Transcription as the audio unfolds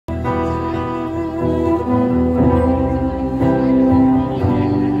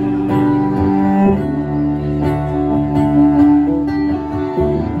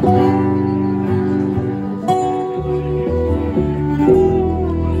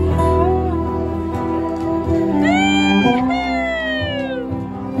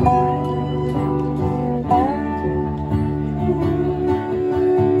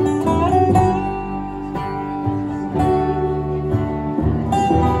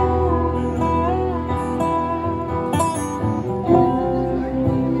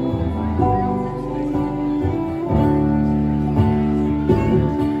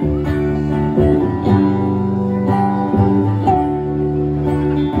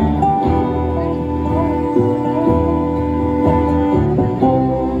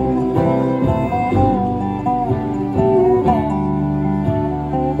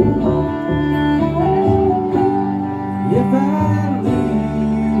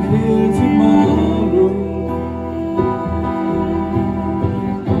here tomorrow,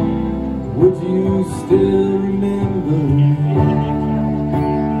 would you still remember me?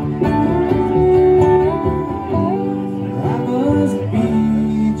 I must be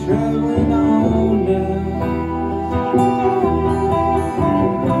traveling on now.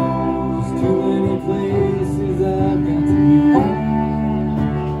 There's too many places I've got to be.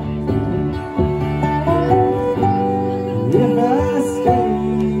 If I stay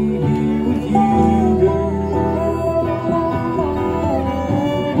here with you, girl,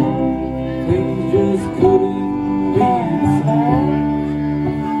 things just couldn't be the same.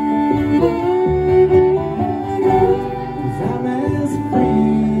 'Cause I'm as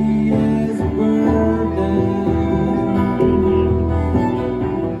free as a bird now,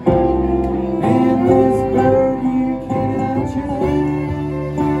 and this bird you cannot change.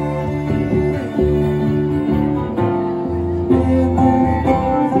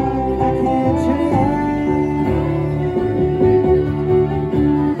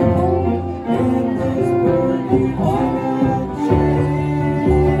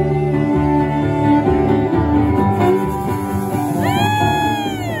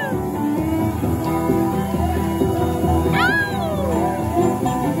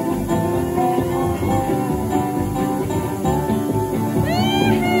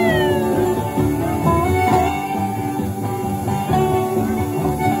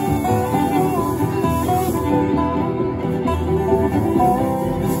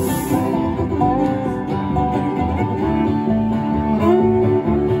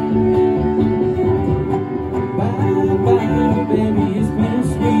 Baby, it's been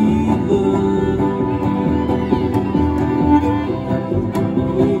sweet love.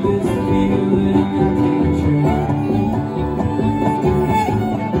 With this feeling I can't change.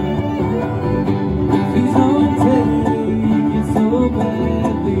 Please don't take it so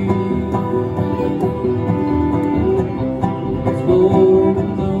badly, 'cause Lord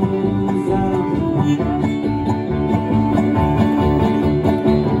knows I'm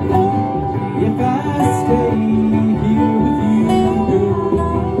if I stay here with you,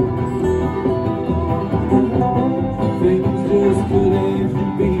 things just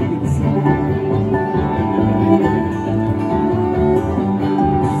couldn't be the same.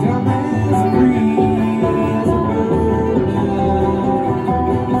 'Cause I'm as free as a bird now,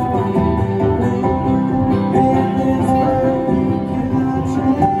 and this bird you cannot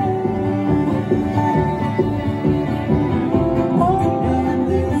change. And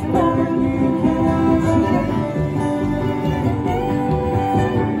this bird you cannot change.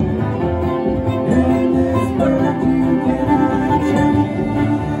 And this bird you cannot change.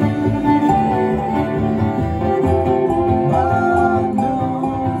 God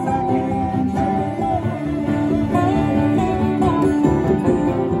knows I can't change.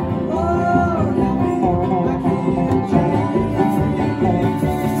 Lord help me, I can't change.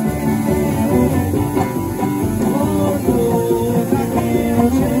 Lord knows I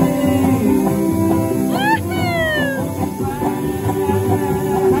can't change.